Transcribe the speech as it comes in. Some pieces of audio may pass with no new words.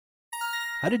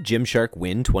How did Gymshark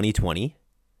win 2020?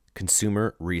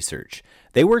 Consumer research.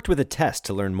 They worked with a test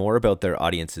to learn more about their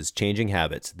audience's changing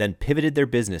habits, then pivoted their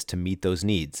business to meet those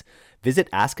needs. Visit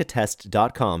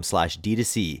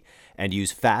askatest.com/D2C and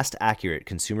use fast, accurate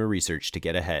consumer research to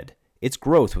get ahead. It's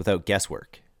growth without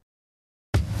guesswork.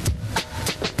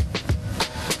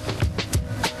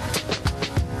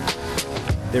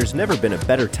 There's never been a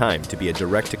better time to be a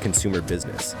direct-to-consumer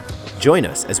business. Join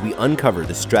us as we uncover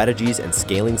the strategies and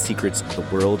scaling secrets of the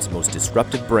world's most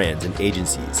disruptive brands and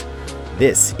agencies.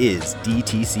 This is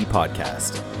DTC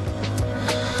Podcast.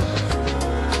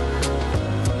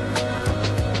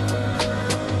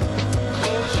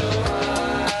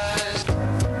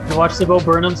 You watched the Bo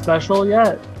Burnham special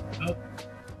yet? Nope.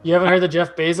 You haven't heard the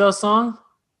Jeff Bezos song?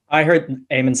 I heard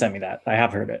Eamon sent me that. I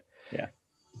have heard it. Yeah.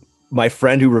 My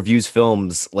friend who reviews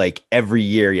films like every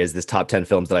year, he has this top 10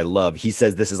 films that I love. He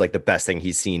says this is like the best thing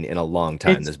he's seen in a long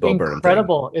time. It's this Bo Burnham thing.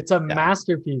 Incredible. It's a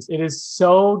masterpiece. It is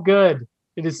so good.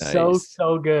 It is Nice.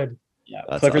 so good. Yeah.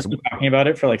 That's Clifford's awesome. been talking about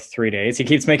it for like 3 days. He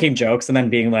keeps making jokes and then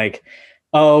being like,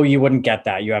 oh, you wouldn't get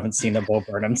that. You haven't seen the Bo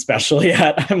Burnham special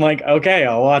yet. I'm like, okay,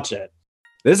 I'll watch it.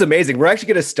 This is amazing. We're actually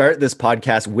going to start this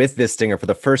podcast with this stinger for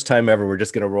the first time ever. We're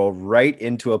just going to roll right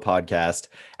into a podcast.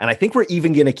 And I think we're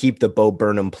even going to keep the Bo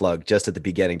Burnham plug just at the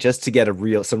beginning, just to get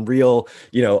some real,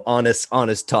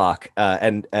 honest talk.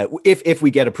 And if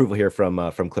we get approval here from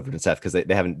Clifford and Seth, because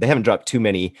they haven't dropped too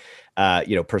many,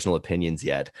 personal opinions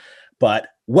yet. But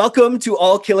welcome to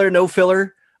All Killer No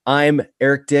Filler. I'm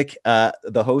Eric Dick,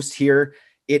 the host here.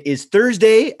 It is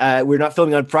Thursday. We're not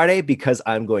filming on Friday because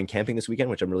I'm going camping this weekend,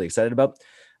 which I'm really excited about.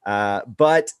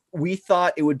 But we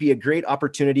thought it would be a great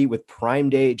opportunity with Prime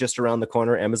Day just around the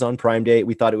corner, Amazon Prime Day.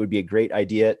 We thought it would be a great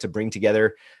idea to bring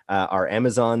together our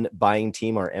Amazon buying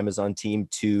team, our Amazon team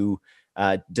to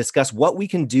discuss what we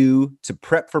can do to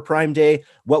prep for Prime Day,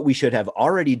 what we should have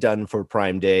already done for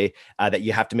Prime Day that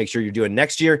you have to make sure you're doing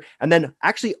next year. And then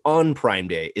actually on Prime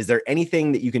Day, is there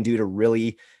anything that you can do to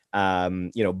really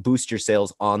boost your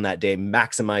sales on that day,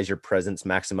 maximize your presence,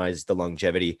 maximize the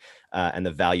longevity and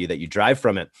the value that you drive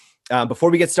from it. Before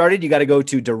we get started, you got to go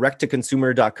to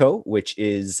directtoconsumer.co, which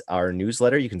is our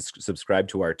newsletter. You can subscribe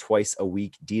to our twice a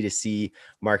week D2C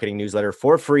marketing newsletter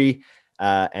for free.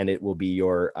 And it will be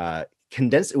your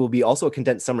it will be also a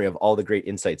condensed summary of all the great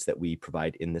insights that we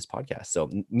provide in this podcast. So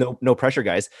no pressure,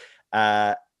 guys.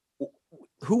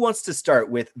 Who wants to start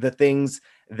with the things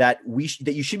that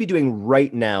that you should be doing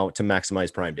right now to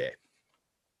maximize Prime Day?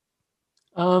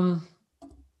 Right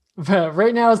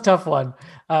now is a tough one.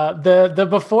 The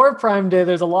before Prime Day,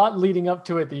 there's a lot leading up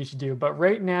to it that you should do. But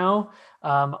right now,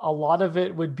 a lot of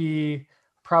it would be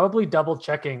probably double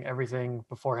checking everything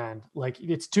beforehand. Like,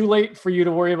 it's too late for you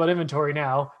to worry about inventory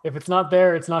now. If it's not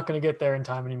there, it's not going to get there in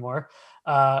time anymore.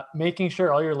 Making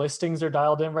sure all your listings are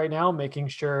dialed in right now, making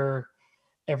sure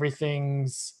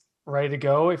everything's ready to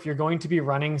go. If you're going to be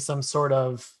running some sort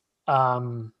of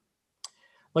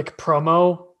like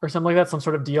promo or something like that, some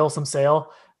sort of deal, some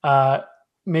sale,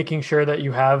 making sure that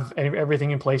you have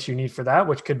everything in place you need for that,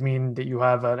 which could mean that you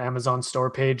have an Amazon store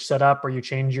page set up, or you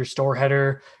change your store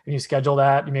header and you schedule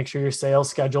that. You make sure your sales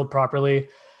scheduled properly.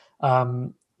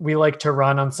 We like to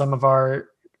run on some of our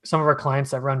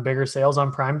clients that run bigger sales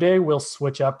on Prime Day. We'll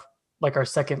switch up like our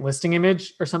second listing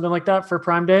image or something like that for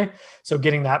Prime Day. So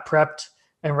getting that prepped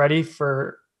and ready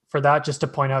for that, just to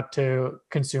point out to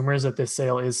consumers that this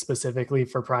sale is specifically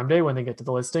for Prime Day when they get to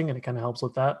the listing, and it kind of helps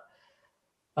with that.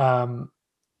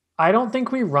 I don't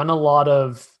think we run a lot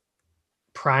of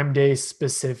Prime Day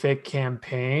specific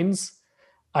campaigns.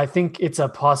 I think it's a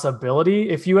possibility.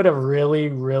 If you had a really,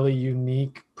 really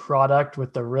unique product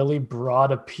with a really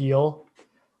broad appeal,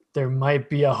 there might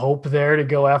be a hope there to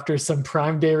go after some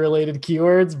Prime Day related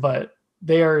keywords, but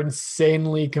they are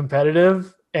insanely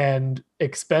competitive and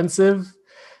expensive.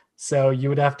 So you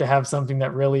would have to have something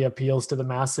that really appeals to the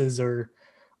masses, or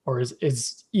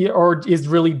is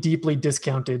really deeply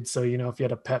discounted. So, if you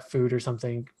had a pet food or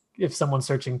something, if someone's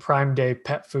searching Prime Day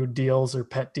pet food deals or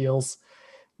pet deals,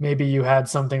 maybe you had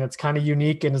something that's kind of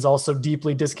unique and is also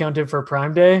deeply discounted for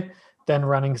Prime Day, then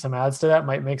running some ads to that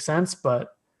might make sense.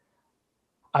 But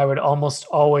I would almost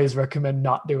always recommend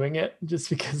not doing it, just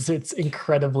because it's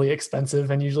incredibly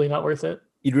expensive and usually not worth it.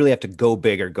 You'd really have to go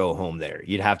big or go home there.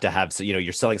 You'd have to have,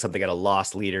 you're selling something at a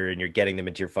loss leader and you're getting them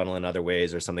into your funnel in other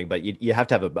ways or something, but you have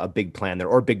to have a big plan there,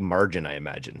 or a big margin, I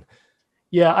imagine.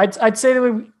 Yeah, I'd say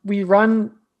that we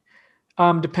run,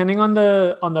 depending on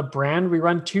the brand, we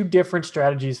run two different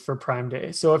strategies for Prime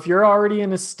Day. So if you're already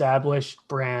an established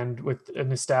brand with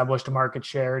an established market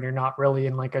share and you're not really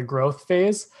in like a growth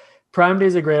phase, Prime Day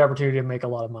is a great opportunity to make a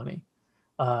lot of money.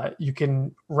 You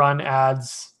can run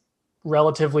ads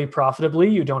relatively profitably.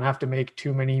 You don't have to make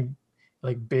too many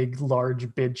like big,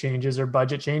 large bid changes or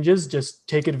budget changes. Just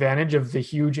take advantage of the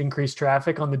huge increased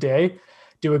traffic on the day,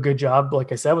 do a good job,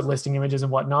 like I said, with listing images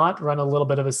and whatnot, run a little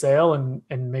bit of a sale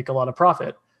and make a lot of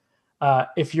profit.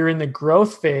 If you're in the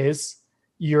growth phase,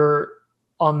 you're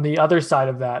on the other side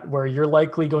of that, where you're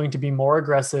likely going to be more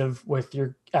aggressive with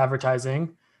your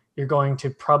advertising. You're going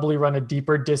to probably run a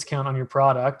deeper discount on your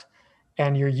product,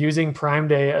 and you're using Prime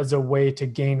Day as a way to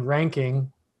gain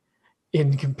ranking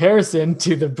in comparison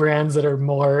to the brands that are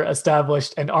more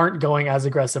established and aren't going as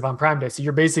aggressive on Prime Day. So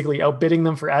you're basically outbidding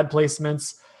them for ad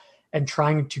placements and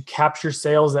trying to capture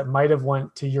sales that might have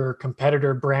went to your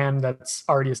competitor brand that's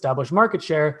already established market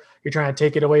share. You're trying to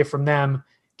take it away from them,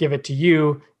 give it to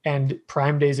you. And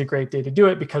Prime Day is a great day to do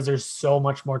it because there's so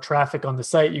much more traffic on the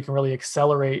site. You can really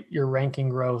accelerate your ranking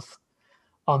growth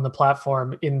on the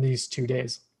platform in these 2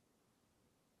 days.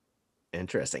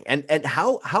 Interesting. And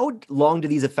how long do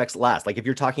these effects last? Like if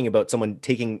you're talking about someone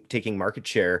taking market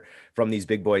share from these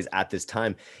big boys at this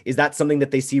time, is that something that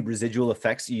they see residual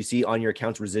effects? You see on your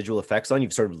accounts residual effects on,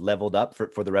 you've sort of leveled up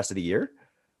for the rest of the year?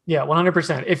 Yeah,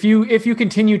 100%. If you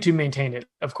continue to maintain it,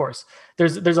 of course,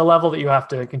 there's a level that you have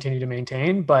to continue to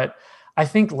maintain. But I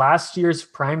think last year's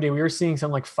Prime Day, we were seeing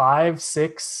something like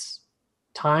 5-6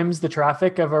 times the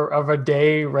traffic of a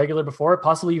day regular before,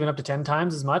 possibly even up to 10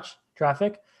 times as much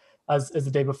traffic as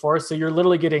the day before. So you're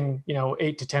literally getting,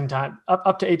 8 to 10 times,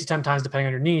 up to 8 to 10 times, depending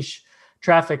on your niche,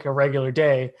 traffic a regular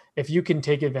day. If you can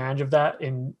take advantage of that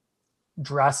in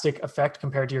drastic effect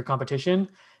compared to your competition,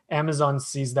 Amazon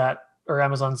sees that, or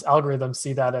Amazon's algorithms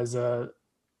see that as a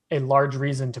large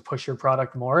reason to push your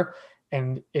product more.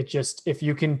 And it just, if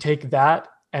you can take that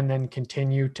and then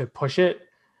continue to push it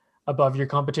above your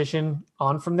competition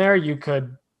on from there, you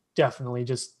could definitely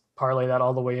just parlay that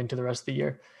all the way into the rest of the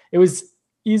year. It was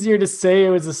easier to say it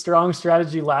was a strong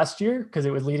strategy last year because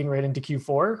it was leading right into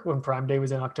Q4 when Prime Day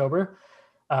was in October.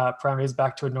 Prime Day is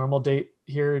back to a normal date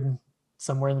here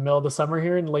somewhere in the middle of the summer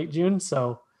here in late June.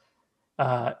 So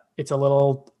it's a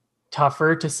little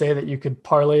tougher to say that you could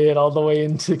parlay it all the way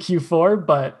into Q4,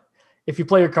 but if you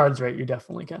play your cards right, you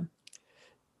definitely can.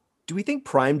 Do we think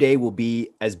Prime Day will be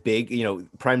as big?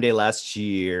 Prime Day last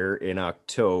year in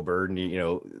October,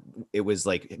 it was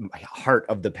like heart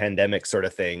of the pandemic sort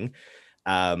of thing.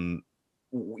 Do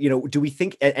we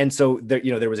think, and so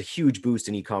there was a huge boost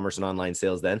in e-commerce and online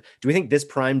sales then. Do we think this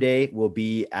Prime Day will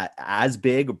be as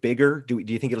big or bigger? Do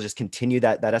you think it'll just continue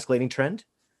that escalating trend?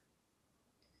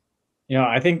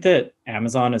 I think that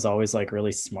Amazon is always like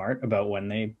really smart about when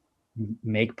they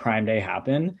make Prime Day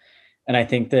happen. And I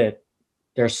think that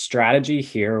their strategy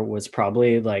here was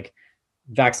probably like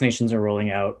vaccinations are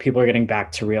rolling out, people are getting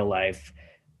back to real life.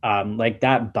 Like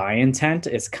that buy intent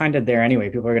is kind of there anyway.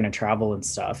 People are going to travel and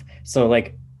stuff. So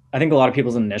like, I think a lot of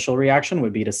people's initial reaction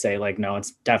would be to say like, no,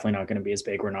 it's definitely not going to be as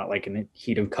big. We're not like in the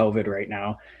heat of COVID right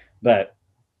now, but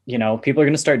people are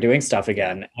going to start doing stuff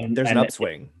again. And there's an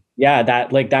upswing. Yeah.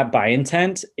 That buy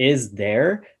intent is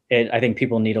there. I think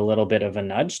people need a little bit of a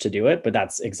nudge to do it, but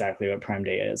that's exactly what Prime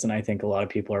Day is. And I think a lot of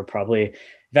people are probably,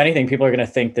 if anything, people are going to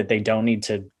think that they don't need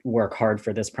to work hard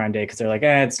for this Prime Day because they're like,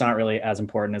 it's not really as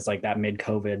important as like that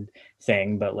mid-COVID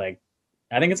thing. But like,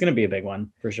 I think it's going to be a big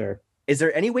one for sure. Is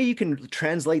there any way you can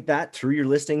translate that through your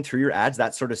listing, through your ads,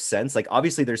 that sort of sense? Like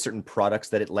obviously there's certain products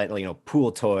that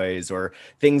pool toys or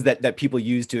things that people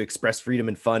use to express freedom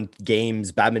and fun,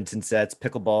 games, badminton sets,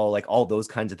 pickleball, like all those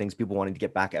kinds of things, people wanting to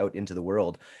get back out into the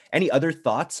world. Any other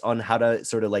thoughts on how to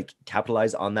sort of like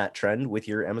capitalize on that trend with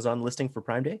your Amazon listing for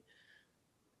Prime Day?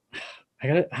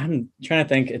 I'm trying to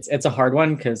think. It's a hard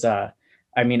one because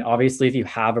obviously if you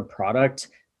have a product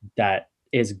that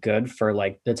is good for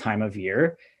like the time of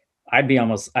year, I'd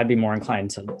be more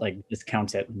inclined to like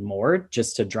discount it more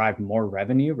just to drive more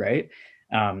revenue, right?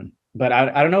 But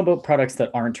I don't know about products that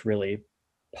aren't really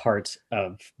part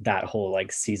of that whole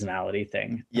like seasonality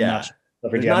thing. Yeah.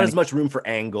 There's not as much room for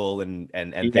angle and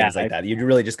things like that. You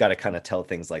really just got to kind of tell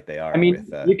things like they are.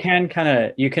 You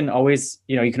can always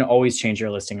change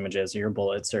your listing images or your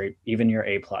bullets or even your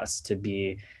A+ to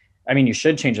be, you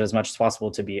should change it as much as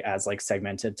possible to be as like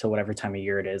segmented to whatever time of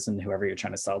year it is and whoever you're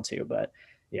trying to sell to. But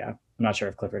yeah, I'm not sure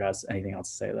if Clifford has anything else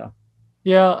to say though.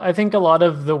 Yeah, I think a lot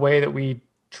of the way that we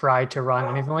try to run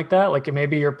anything like that, like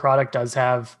maybe your product does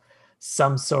have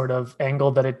some sort of angle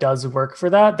that it does work for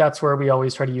that. That's where we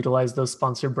always try to utilize those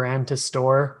sponsored brand to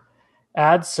store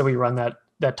ads. So we run that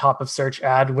top of search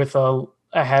ad with a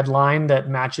headline that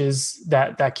matches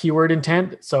that keyword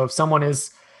intent. So if someone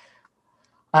is,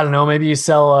 I don't know, maybe you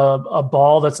sell a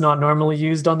ball that's not normally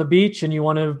used on the beach and you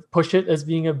want to push it as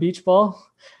being a beach ball,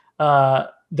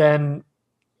 then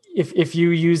if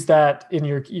you use that in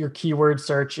your keyword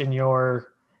search in your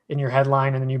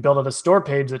headline, and then you build out a store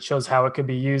page that shows how it could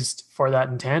be used for that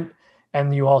intent,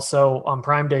 and you also on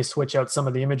Prime Day switch out some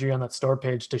of the imagery on that store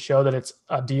page to show that it's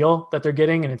a deal that they're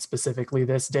getting and it's specifically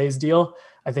this day's deal,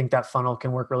 I think that funnel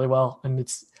can work really well. And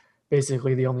it's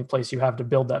basically the only place you have to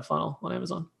build that funnel on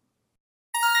Amazon.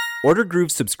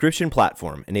 OrderGroove's subscription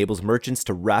platform enables merchants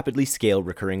to rapidly scale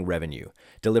recurring revenue,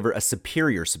 deliver a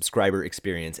superior subscriber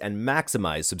experience, and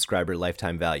maximize subscriber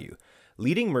lifetime value.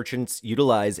 Leading merchants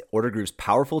utilize OrderGroove's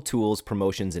powerful tools,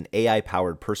 promotions, and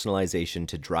AI-powered personalization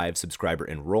to drive subscriber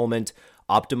enrollment,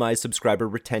 optimize subscriber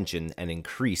retention, and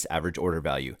increase average order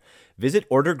value. Visit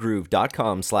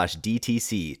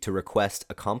ordergroove.com/DTC to request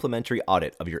a complimentary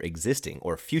audit of your existing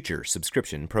or future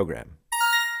subscription program.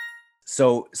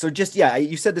 So just, yeah,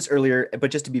 you said this earlier,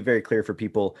 but just to be very clear for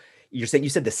people, you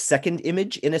said the second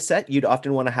image in a set, you'd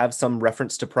often want to have some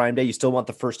reference to Prime Day. You still want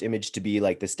the first image to be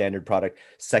like the standard product.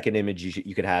 Second image,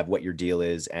 you could have what your deal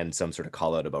is and some sort of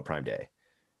call out about Prime Day.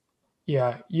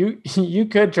 Yeah, you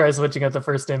could try switching out the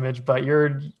first image, but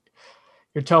you're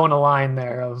towing a line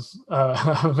there of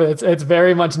it's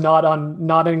very much not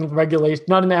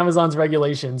in Amazon's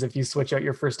regulations if you switch out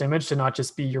your first image to not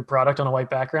just be your product on a white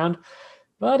background.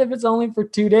 But if it's only for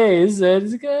 2 days,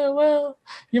 well,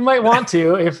 you might want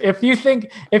to. If you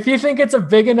think it's a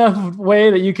big enough way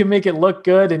that you can make it look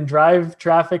good and drive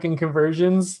traffic and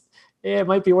conversions, it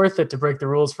might be worth it to break the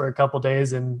rules for a couple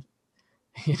days and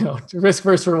risk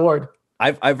versus reward.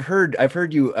 I've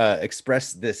heard you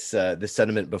express this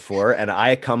sentiment before, and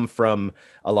I come from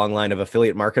a long line of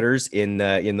affiliate marketers in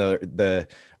the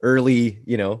early,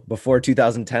 before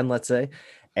 2010, let's say,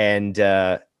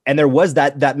 and there was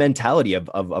that mentality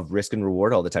of risk and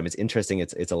reward all the time. It's interesting.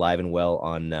 It's alive and well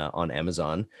on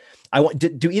Amazon.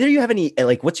 Do either of you have any,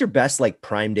 like, what's your best like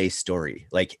Prime Day story,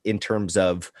 like in terms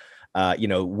of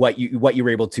what you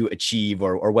were able to achieve,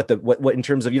 or what in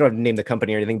terms of, you don't have to name the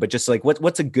company or anything, but just like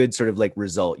what's a good sort of like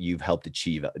result you've helped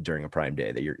achieve during a Prime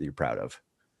Day that you're proud of?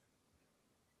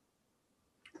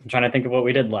 I'm trying to think of what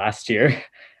we did last year.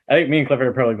 I think me and Clifford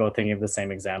are probably both thinking of the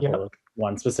same example of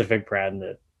one specific brand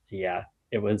that,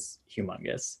 it was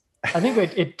humongous. I think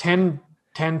it 10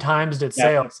 times its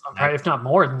sales, if not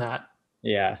more than that.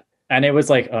 Yeah. And it was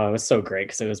like, it was so great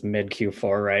because it was mid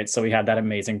Q4, right? So we had that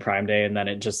amazing Prime Day, and then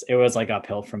it was like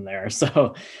uphill from there.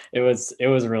 So it was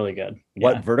really good.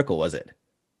 What vertical was it?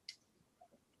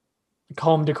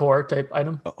 Home decor type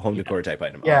item. Home decor type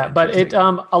item. Yeah, but it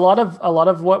a lot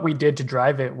of what we did to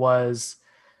drive it was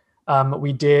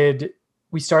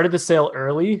we started the sale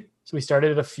early. So we started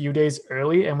it a few days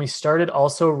early, and we started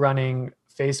also running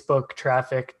Facebook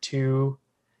traffic to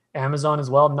Amazon as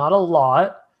well. Not a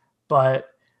lot, but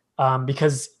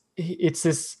because it's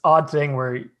this odd thing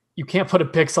where you can't put a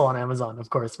pixel on Amazon,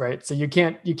 of course, right? So you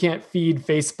can't feed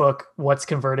Facebook what's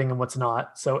converting and what's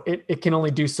not. So it can only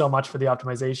do so much for the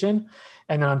optimization.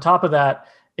 And then on top of that,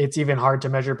 it's even hard to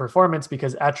measure performance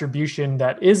because attribution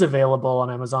that is available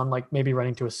on Amazon, like maybe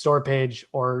running to a store page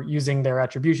or using their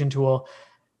attribution tool,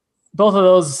 both of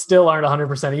those still aren't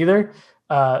 100% either.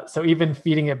 So even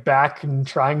feeding it back and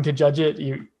trying to judge it,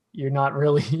 you're not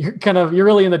really, you're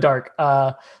really in the dark.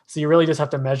 So you really just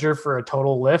have to measure for a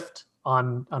total lift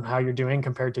on how you're doing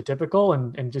compared to typical,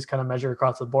 and just kind of measure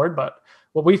across the board. But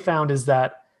what we found is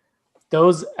that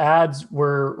those ads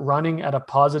were running at a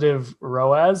positive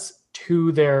ROAS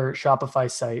to their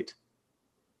Shopify site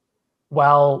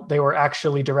while they were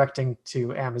actually directing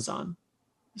to Amazon.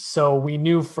 So we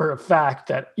knew for a fact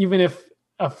that even if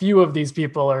a few of these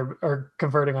people are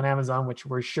converting on Amazon, which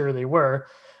we're sure they were,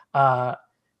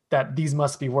 that these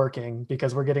must be working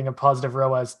because we're getting a positive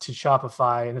ROAS to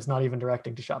Shopify, and it's not even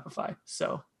directing to Shopify.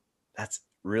 So that's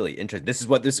really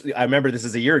interesting. I remember this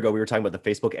is a year ago. We were talking about the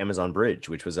Facebook Amazon bridge,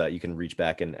 which was, you can reach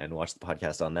back and watch the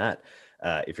podcast on that.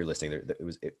 If you're listening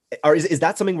there, is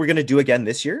that something we're going to do again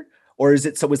this year? Or was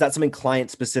that something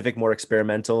client specific, more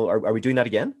experimental? Are we doing that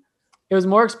again? It was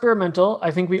more experimental.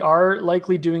 I think we are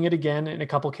likely doing it again in a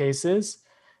couple cases.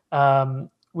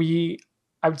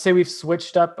 I would say we've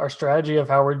switched up our strategy of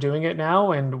how we're doing it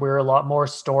now, and we're a lot more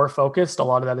store focused. A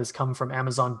lot of that has come from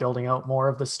Amazon building out more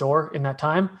of the store in that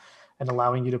time and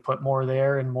allowing you to put more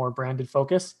there and more branded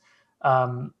focus.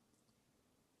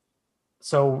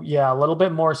 So yeah, a little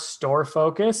bit more store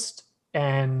focused,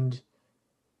 and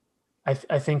I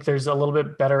think there's a little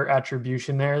bit better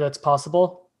attribution there that's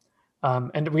possible.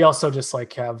 And we also just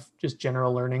have just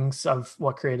general learnings of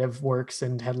what creative works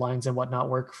and headlines and whatnot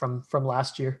work from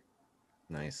last year.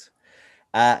 Nice.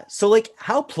 So like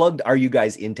how plugged are you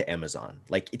guys into Amazon?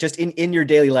 Like just in your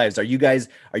daily lives, are you guys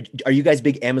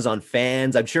big Amazon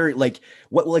fans? I'm sure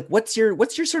what's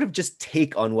your sort of just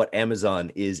take on what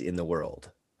Amazon is in the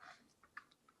world?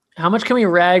 How much can we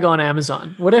rag on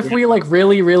Amazon? What if we like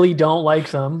really, really don't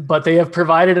like them, but they have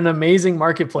provided an amazing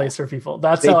marketplace for people?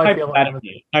 That's how I feel about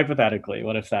Amazon. Hypothetically,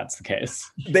 what if that's the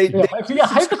case? They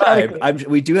hypothetically.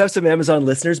 We do have some Amazon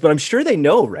listeners, but I'm sure they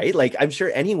know, right? Like I'm sure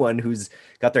anyone who's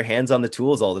got their hands on the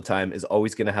tools all the time is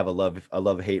always going to have a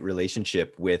love-hate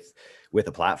relationship with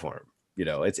a platform. You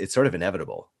know, it's sort of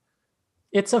inevitable.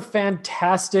 It's a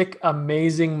fantastic,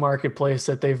 amazing marketplace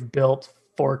that they've built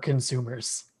for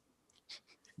consumers.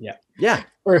 Yeah.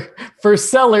 For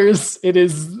sellers, it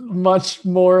is much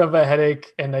more of a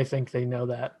headache, and I think they know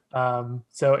that.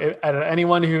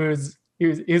 Anyone who's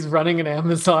running an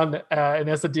Amazon and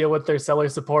has to deal with their seller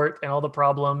support and all the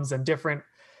problems and different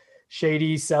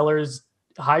shady sellers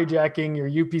hijacking your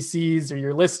UPCs or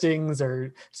your listings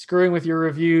or screwing with your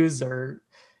reviews or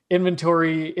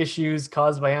inventory issues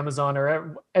caused by Amazon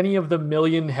or any of the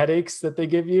million headaches that they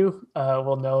give you,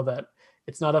 will know that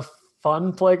it's not a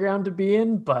fun playground to be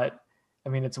in, but I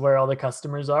mean, it's where all the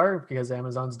customers are because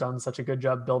Amazon's done such a good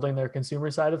job building their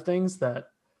consumer side of things that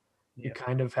you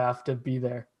kind of have to be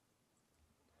there.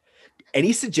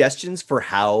 Any suggestions for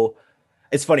how?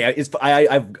 It's funny.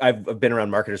 I've been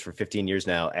around marketers for 15 years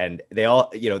now, and they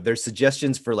all, there's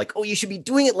suggestions for like, oh, you should be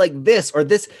doing it like this or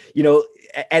this,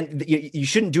 and you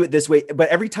shouldn't do it this way. But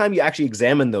every time you actually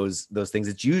examine those things,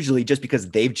 it's usually just because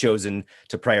they've chosen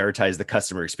to prioritize the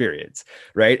customer experience,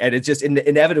 right? And it's just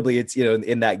inevitably, it's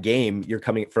in that game, you're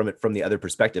coming from it from the other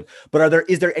perspective. But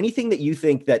is there anything that you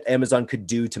think that Amazon could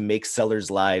do to make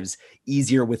sellers' lives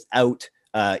easier without,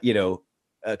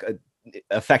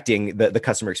 affecting the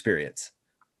customer experience?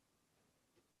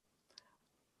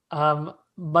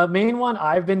 The main one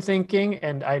I've been thinking,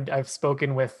 and I've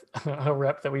spoken with a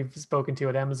rep that we've spoken to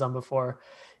at Amazon before,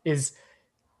 is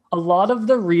a lot of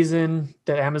the reason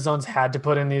that Amazon's had to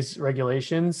put in these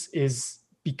regulations is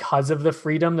because of the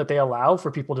freedom that they allow for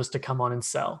people just to come on and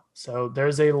sell. So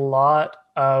there's a lot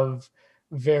of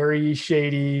very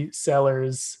shady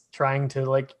sellers trying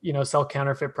to sell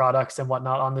counterfeit products and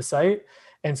whatnot on the site.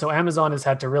 And so Amazon has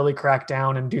had to really crack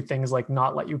down and do things like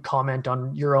not let you comment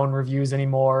on your own reviews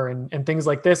anymore and things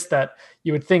like this that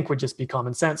you would think would just be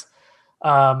common sense.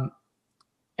 And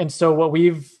so what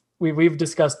we've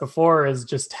discussed before is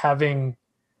just having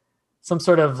some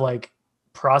sort of like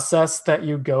process that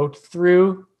you go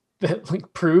through that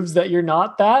like proves that you're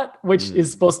not that, which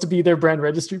is supposed to be their brand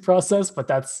registry process, but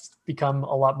that's become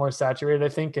a lot more saturated, I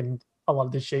think. And a lot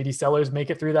of the shady sellers make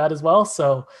it through that as well.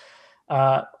 So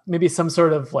maybe some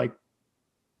sort of like,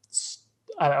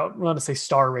 I don't want to say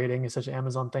star rating is such an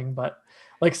Amazon thing, but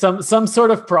like some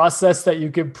sort of process that you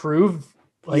could prove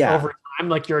over time,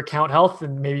 like your account health,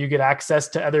 and maybe you get access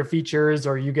to other features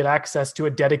or you get access to a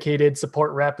dedicated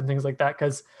support rep and things like that.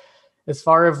 Cause as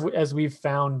far as we've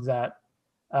found that,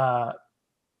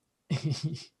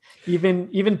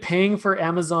 even paying for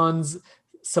Amazon's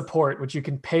support, which you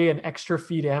can pay an extra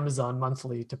fee to Amazon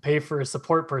monthly to pay for a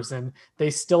support person, they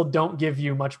still don't give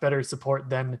you much better support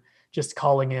than just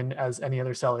calling in as any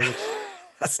other seller. Which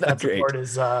that's not great. Support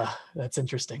is that's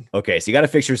interesting. Okay, so you got to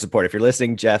fix your support. If you're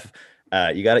listening, Jeff,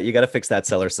 you got to fix that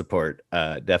seller support.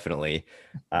 Definitely.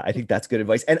 I think that's good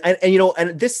advice.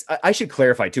 And this, I should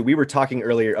clarify too. We were talking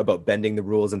earlier about bending the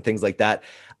rules and things like that.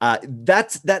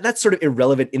 That's sort of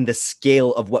irrelevant in the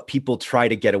scale of what people try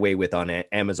to get away with on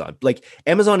Amazon. Like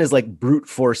Amazon is like brute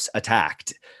force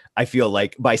attacked, I feel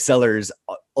like, by sellers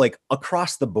like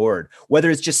across the board, whether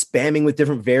it's just spamming with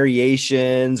different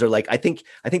variations or like, I think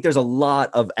there's a lot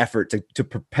of effort to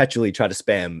perpetually try to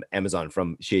spam Amazon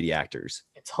from shady actors.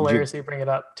 It's hilarious you bring it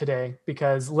up today,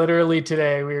 because literally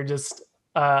today we were just,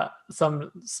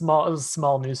 some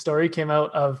small news story came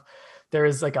out of, there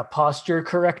is like a posture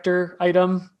corrector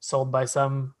item sold by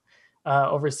some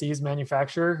overseas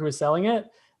manufacturer who is selling it,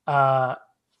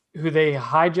 who they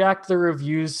hijacked the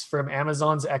reviews from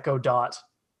Amazon's Echo Dot.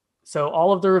 So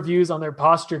all of the reviews on their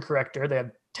posture corrector, they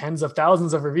had tens of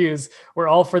thousands of reviews, were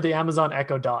all for the Amazon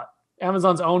Echo Dot.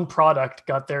 Amazon's own product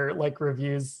got their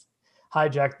reviews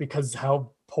hijacked because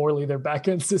how poorly their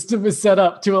backend system is set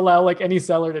up to allow any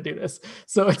seller to do this.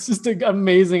 So it's just an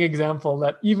amazing example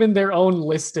that even their own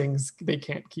listings, they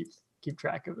can't keep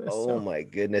track of this. Oh my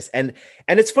goodness. And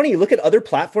it's funny, you look at other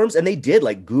platforms and they did,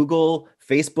 like Google,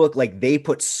 Facebook, they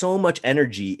put so much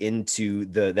energy into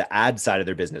the ad side of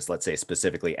their business, let's say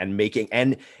specifically, and making,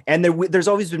 and there's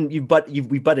always been,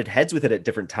 we butted heads with it at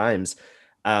different times.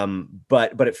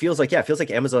 But it feels like, it feels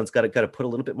like Amazon's got to put a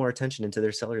little bit more attention into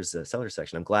their seller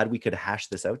section. I'm glad we could hash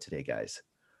this out today, guys.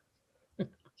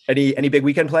 Any big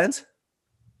weekend plans?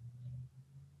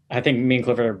 I think me and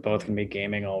Clifford are both gonna be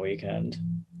gaming all weekend.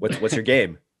 What's your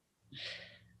game?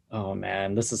 Oh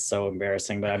man, this is so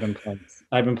embarrassing, but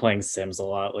I've been playing Sims a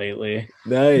lot lately.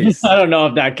 Nice. I don't know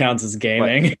if that counts as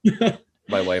gaming.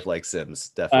 My wife likes Sims,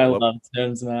 definitely. I love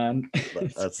Sims, man.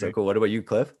 That's so cool. What about you,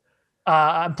 Cliff?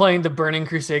 I'm playing the Burning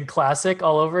Crusade Classic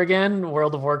all over again.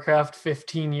 World of Warcraft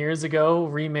 15 years ago,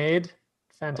 remade.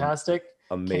 Fantastic.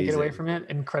 Amazing. Can't get away from it.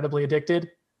 Incredibly addicted.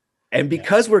 And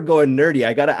because we're going nerdy,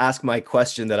 I got to ask my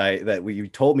question that you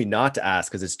told me not to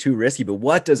ask because it's too risky. But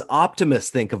what does Optimus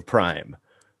think of Prime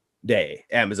Day,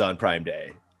 Amazon Prime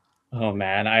Day? Oh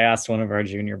man, I asked one of our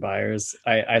junior buyers.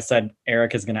 I said,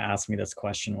 Eric is going to ask me this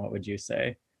question. What would you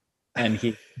say? And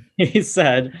he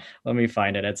said, let me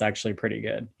find it. It's actually pretty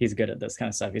good. He's good at this kind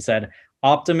of stuff. He said,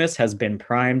 Optimus has been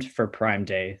primed for Prime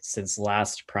Day since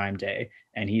last Prime Day,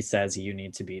 and he says you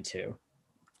need to be too.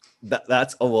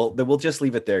 That's well, then we'll just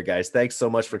leave it there, guys. Thanks so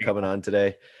much for coming on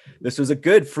today. This was a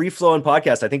good free-flowing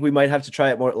podcast. I think we might have to try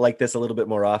it more like this a little bit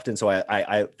more often. So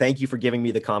I thank you for giving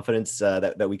me the confidence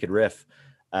that we could riff.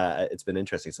 It's been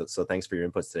interesting. So thanks for your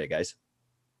inputs today, guys.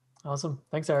 Awesome.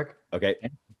 Thanks, Eric. Okay.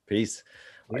 Peace.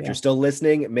 If you're still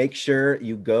listening, make sure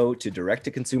you go to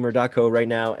directtoconsumer.co right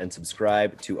now and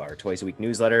subscribe to our twice a week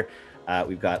newsletter.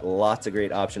 We've got lots of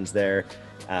great options there.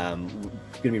 We're going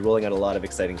to be rolling out a lot of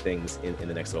exciting things in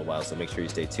the next little while. So make sure you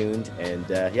stay tuned and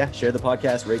share the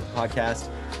podcast, rate the podcast.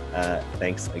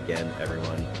 Thanks again,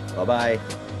 everyone.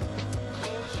 Bye-bye.